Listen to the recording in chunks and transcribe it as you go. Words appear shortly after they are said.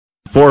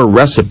4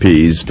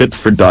 recipes fit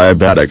for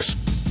diabetics.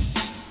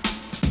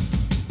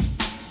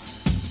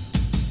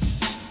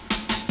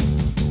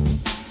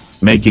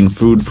 Making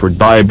food for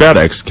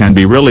diabetics can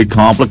be really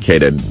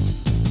complicated.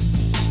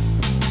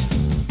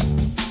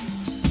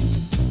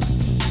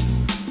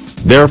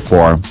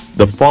 Therefore,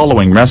 the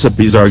following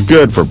recipes are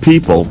good for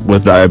people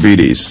with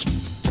diabetes.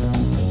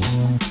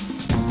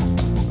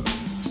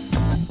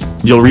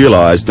 You'll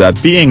realize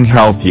that being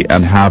healthy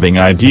and having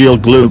ideal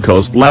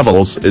glucose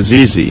levels is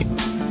easy.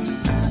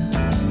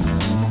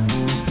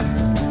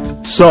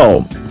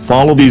 So,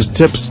 follow these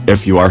tips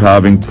if you are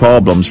having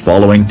problems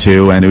following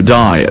a new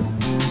diet.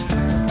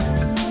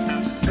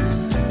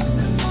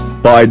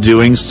 By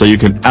doing so you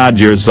can add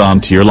years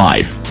onto your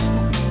life.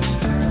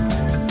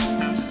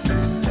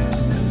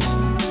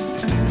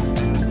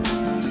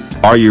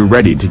 Are you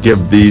ready to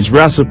give these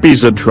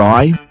recipes a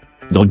try?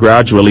 You'll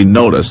gradually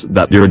notice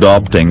that you're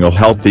adopting a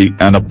healthy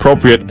and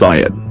appropriate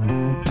diet.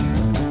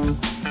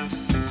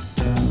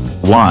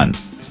 1.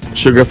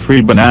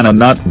 Sugar-free banana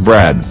nut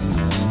bread.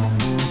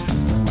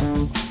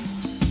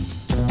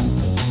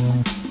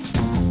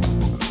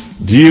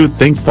 Do you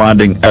think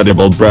finding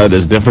edible bread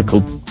is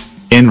difficult?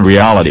 In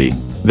reality,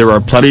 there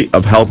are plenty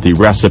of healthy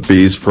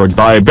recipes for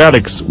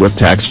diabetics with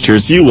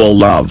textures you will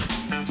love.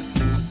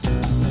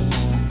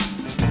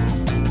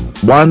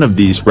 One of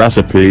these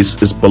recipes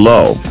is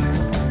below.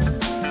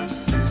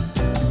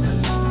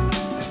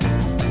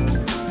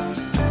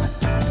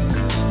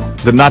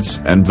 The nuts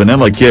and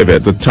vanilla give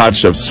it the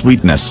touch of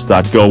sweetness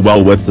that go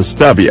well with the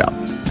stevia.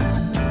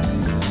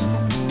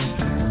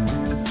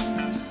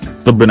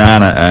 The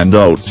banana and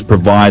oats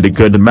provide a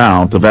good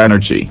amount of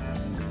energy.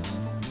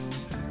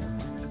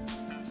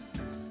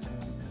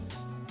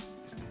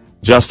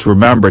 Just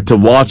remember to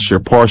watch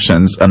your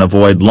portions and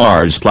avoid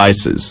large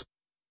slices.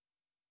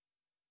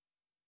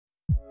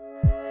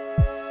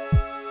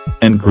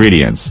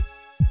 Ingredients: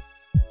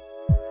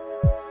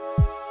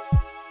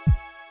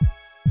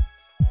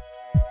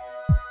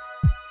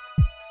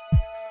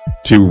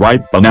 2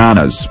 ripe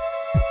bananas,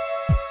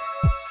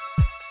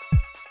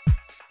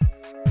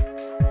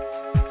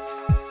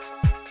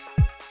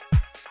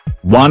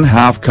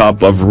 1/2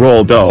 cup of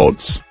rolled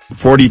oats,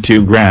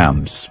 42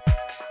 grams,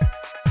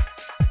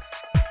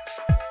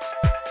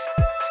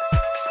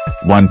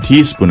 1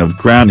 teaspoon of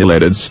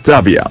granulated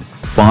stevia,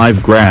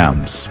 5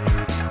 grams,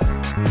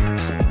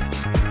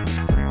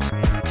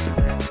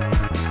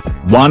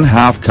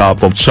 1/2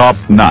 cup of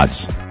chopped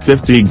nuts,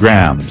 50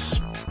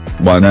 grams,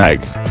 1 egg,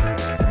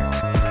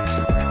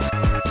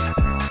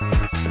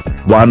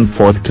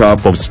 1/4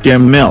 cup of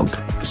skim milk,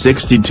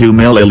 62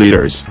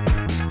 milliliters,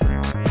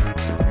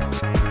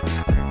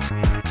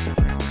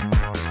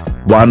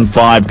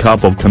 1/5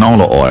 cup of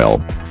canola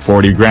oil,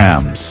 40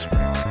 grams,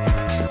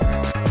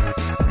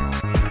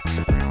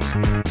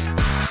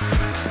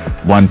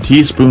 1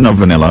 teaspoon of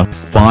vanilla,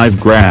 5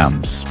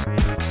 grams,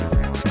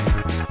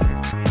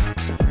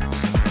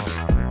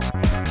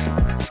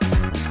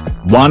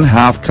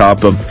 1/2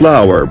 cup of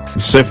flour,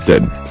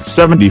 sifted,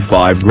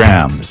 75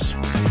 grams,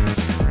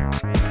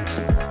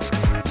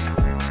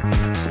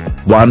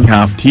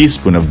 1/2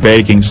 teaspoon of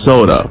baking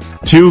soda,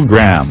 2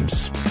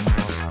 grams,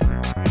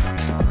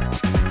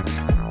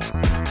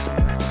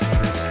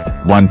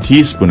 1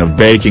 teaspoon of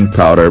baking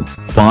powder,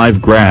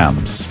 5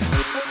 grams,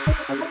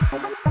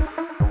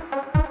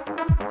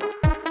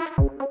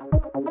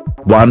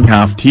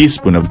 1/2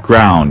 teaspoon of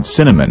ground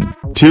cinnamon,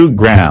 2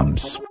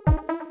 grams,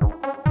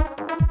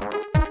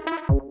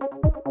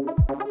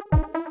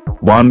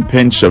 1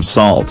 pinch of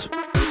salt.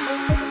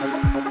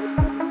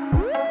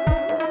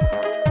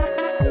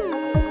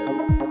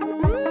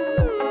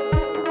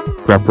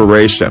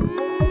 Preparation: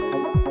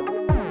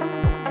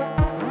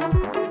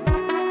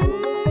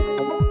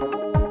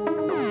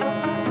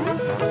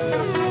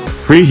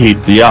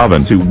 preheat the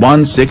oven to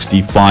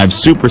 165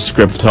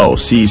 superscript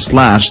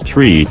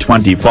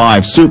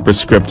OC/325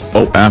 superscript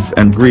OF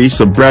and grease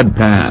a bread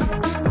pan.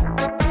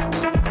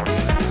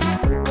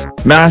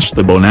 Mash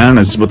the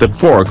bananas with a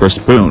fork or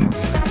spoon.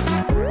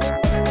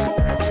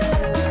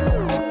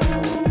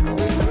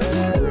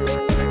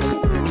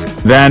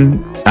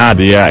 Then, add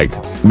the egg,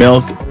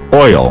 milk,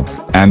 oil,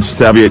 and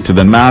stevia to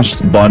the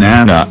mashed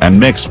banana and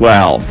mix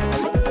well.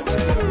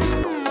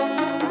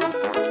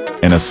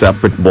 In a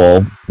separate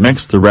bowl,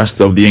 mix the rest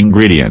of the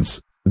ingredients,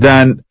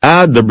 then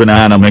add the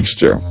banana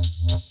mixture.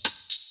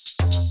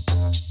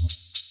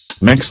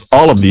 Mix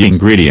all of the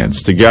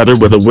ingredients together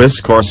with a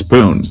whisk or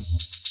spoon.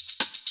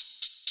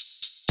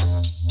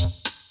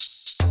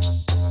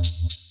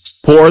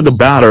 Pour the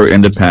batter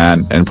in the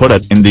pan and put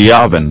it in the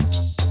oven.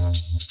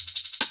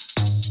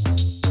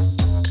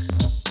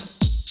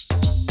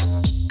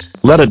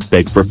 Let it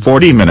bake for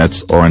 40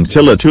 minutes or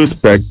until a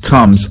toothpick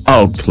comes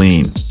out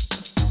clean.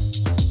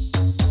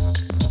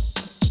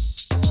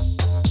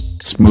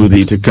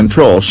 Smoothie to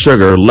control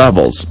sugar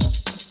levels.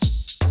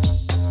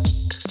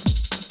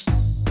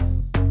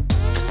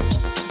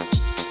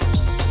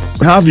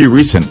 Have you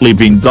recently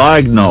been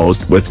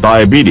diagnosed with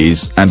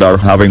diabetes and are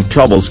having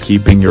troubles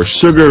keeping your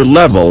sugar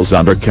levels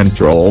under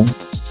control?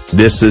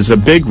 This is a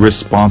big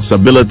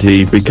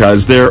responsibility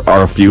because there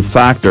are a few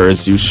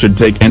factors you should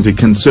take into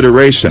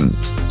consideration.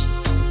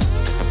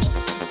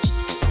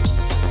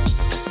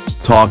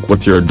 Talk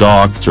with your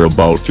doctor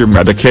about your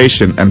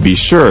medication and be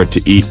sure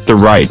to eat the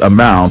right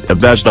amount of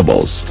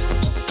vegetables.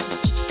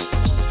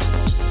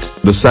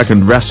 The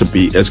second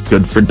recipe is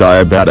good for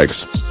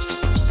diabetics.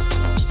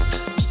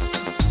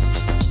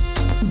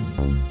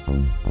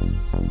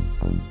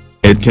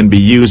 It can be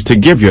used to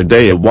give your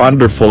day a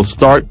wonderful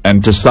start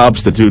and to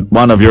substitute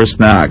one of your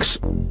snacks.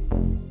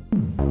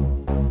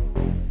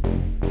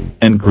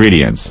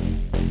 Ingredients: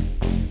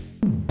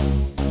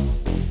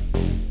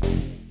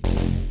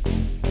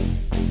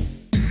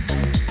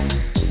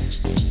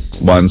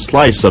 1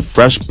 slice of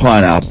fresh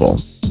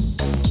pineapple,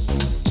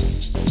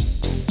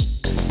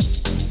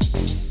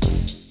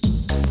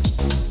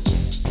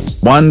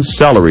 1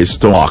 celery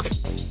stalk,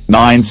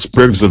 9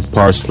 sprigs of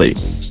parsley,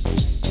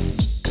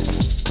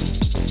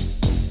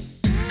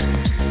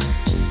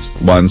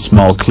 1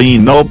 small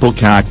clean opal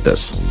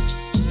cactus,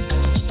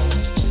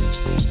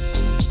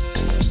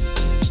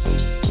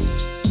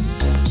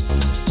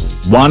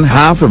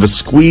 1/2 of a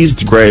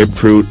squeezed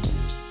grapefruit,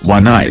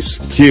 1 ice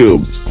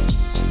cube.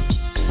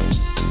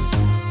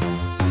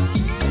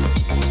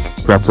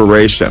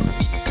 Preparation: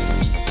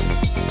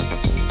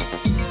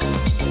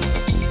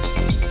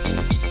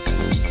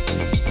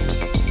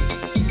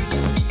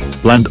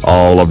 blend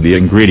all of the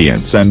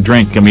ingredients and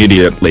drink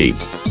immediately.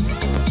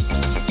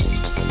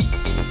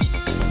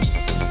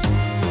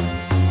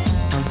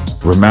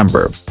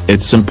 Remember,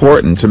 it's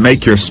important to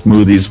make your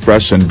smoothies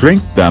fresh and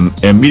drink them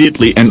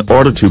immediately in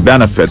order to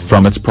benefit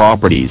from its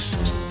properties.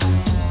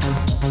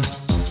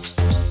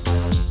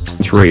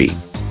 3.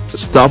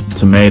 Stuffed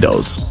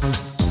tomatoes.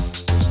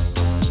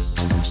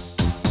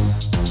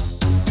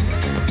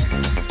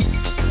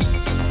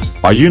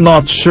 Are you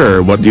not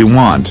sure what you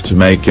want to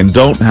make and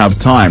don't have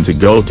time to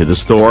go to the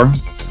store?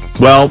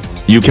 Well,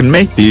 you can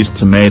make these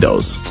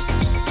tomatoes.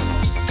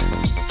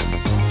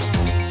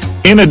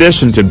 In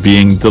addition to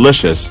being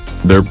delicious,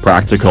 they're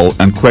practical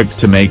and quick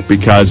to make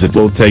because it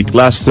will take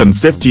less than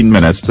 15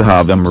 minutes to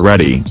have them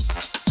ready.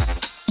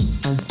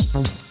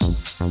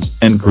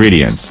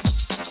 Ingredients: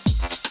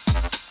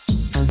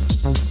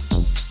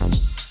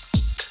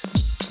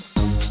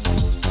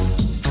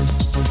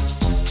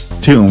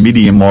 2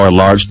 medium or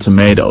large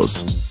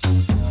tomatoes,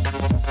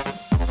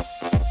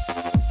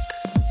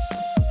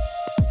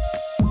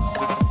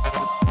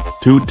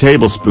 2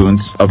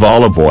 tablespoons of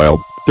olive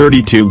oil,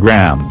 32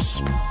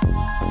 grams,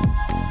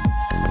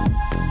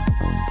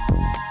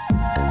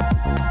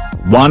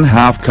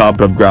 1/2 cup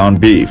of ground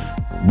beef,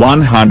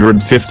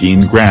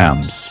 115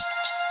 grams,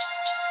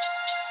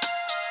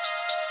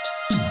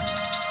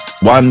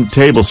 1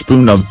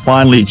 tablespoon of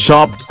finely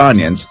chopped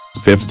onions,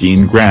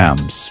 15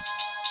 grams,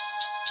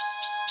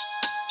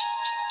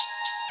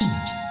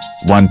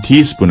 1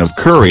 teaspoon of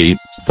curry,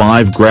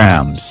 5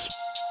 grams,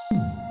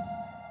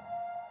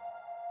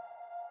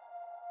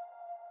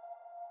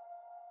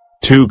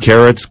 2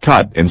 carrots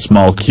cut in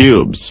small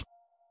cubes,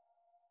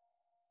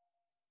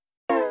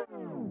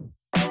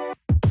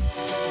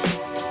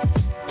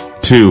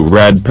 2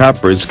 red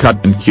peppers cut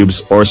in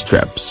cubes or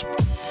strips,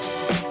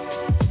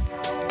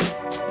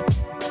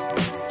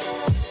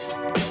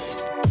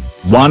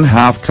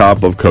 1/2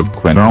 cup of cooked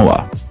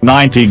quinoa,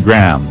 90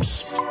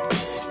 grams,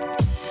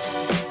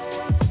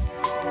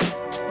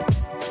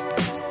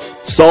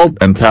 salt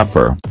and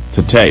pepper,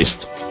 to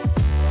taste.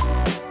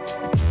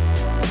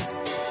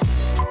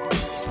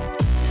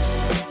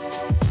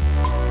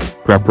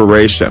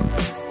 Preparation: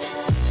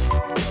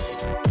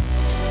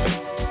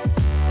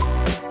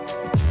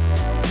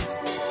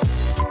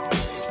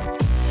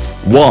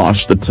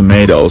 wash the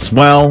tomatoes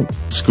well,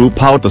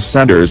 scoop out the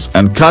centers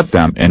and cut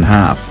them in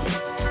half.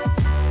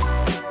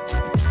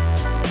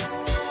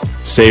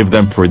 Save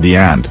them for the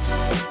end.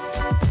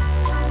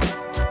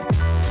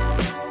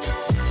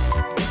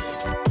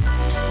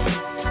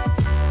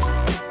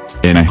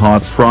 In a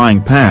hot frying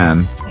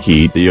pan,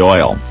 heat the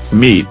oil,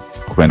 meat,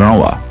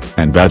 quinoa,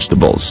 and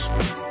vegetables.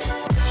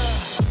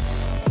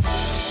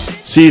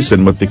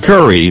 Season with the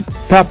curry,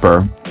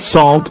 pepper,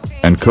 salt,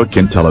 and cook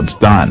until it's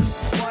done.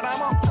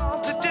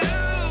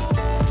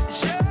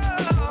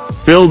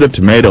 Fill the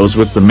tomatoes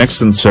with the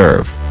mix and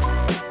serve.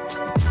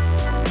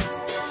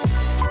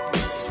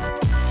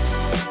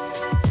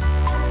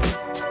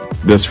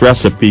 This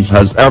recipe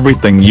has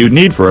everything you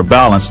need for a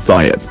balanced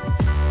diet.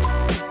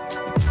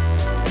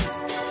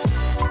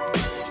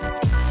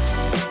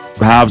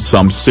 Have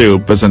some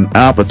soup as an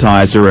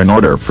appetizer in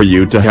order for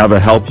you to have a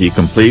healthy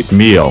complete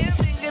meal.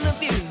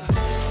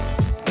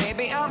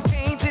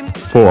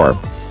 4.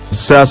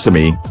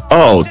 Sesame,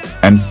 oat,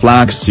 and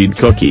flaxseed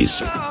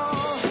cookies.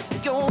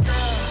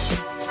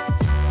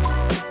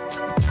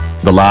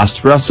 The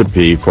last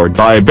recipe for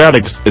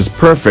diabetics is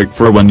perfect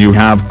for when you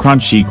have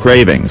crunchy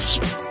cravings.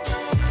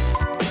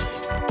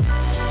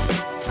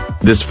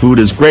 This food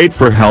is great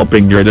for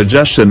helping your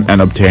digestion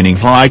and obtaining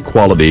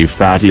high-quality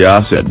fatty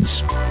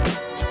acids.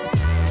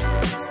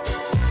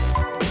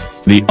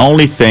 The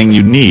only thing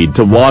you need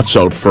to watch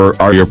out for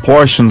are your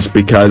portions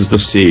because the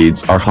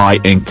seeds are high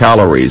in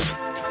calories.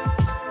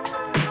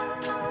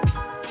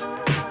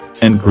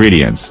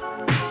 Ingredients: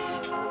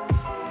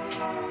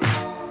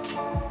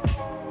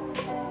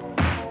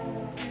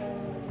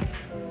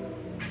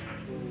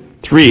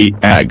 3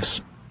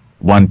 eggs,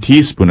 1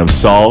 teaspoon of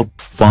salt,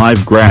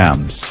 5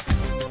 grams,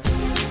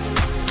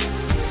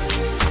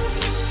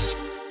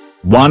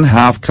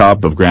 1/2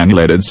 cup of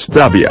granulated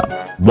stevia,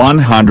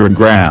 100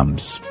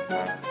 grams,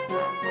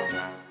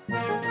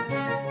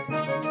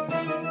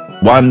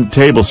 1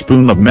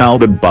 tablespoon of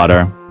melted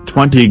butter,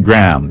 20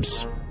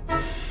 grams,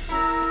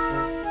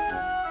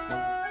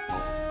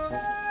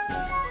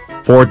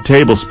 4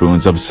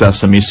 tablespoons of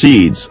sesame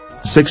seeds,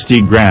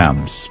 60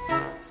 grams,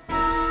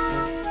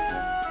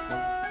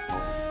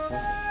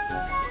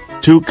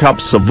 2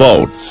 cups of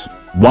oats,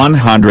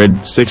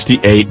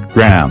 168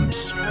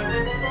 grams,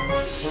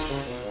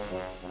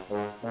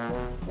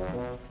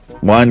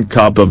 1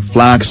 cup of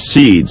flax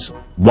seeds,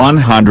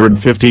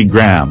 150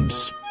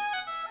 grams,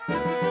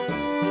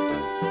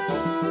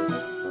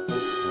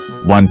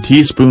 1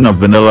 teaspoon of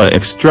vanilla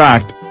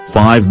extract,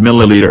 5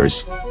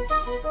 milliliters.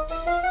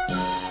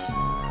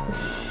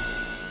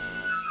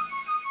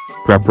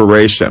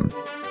 Preparation: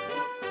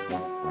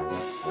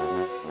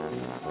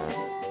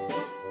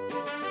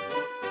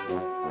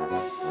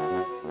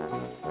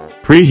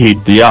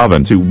 preheat the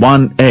oven to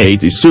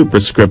 180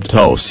 superscript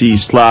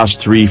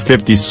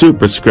O/350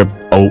 superscript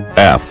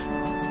OF.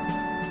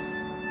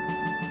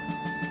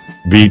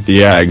 Beat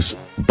the eggs,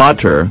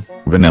 butter,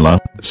 vanilla,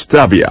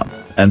 stevia,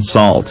 and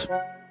salt.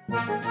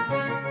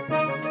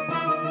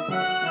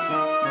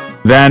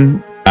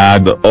 Then,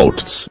 add the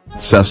oats,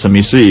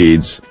 sesame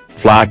seeds,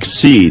 flax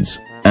seeds,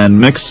 and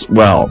mix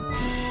well.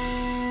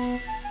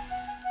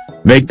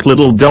 Make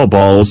little dough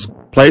balls,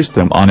 place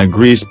them on a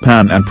greased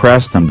pan and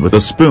press them with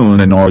a spoon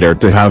in order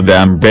to have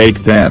them bake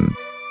thin.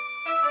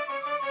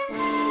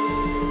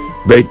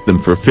 Bake them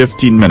for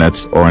 15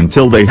 minutes or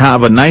until they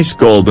have a nice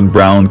golden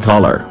brown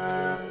color.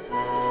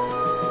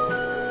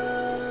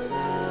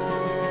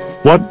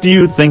 What do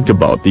you think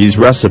about these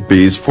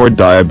recipes for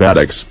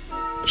diabetics?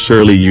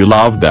 Surely you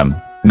love them,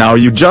 now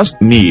you just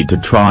need to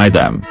try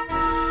them.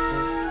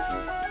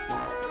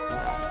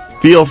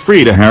 Feel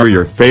free to share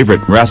your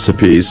favorite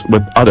recipes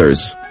with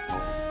others.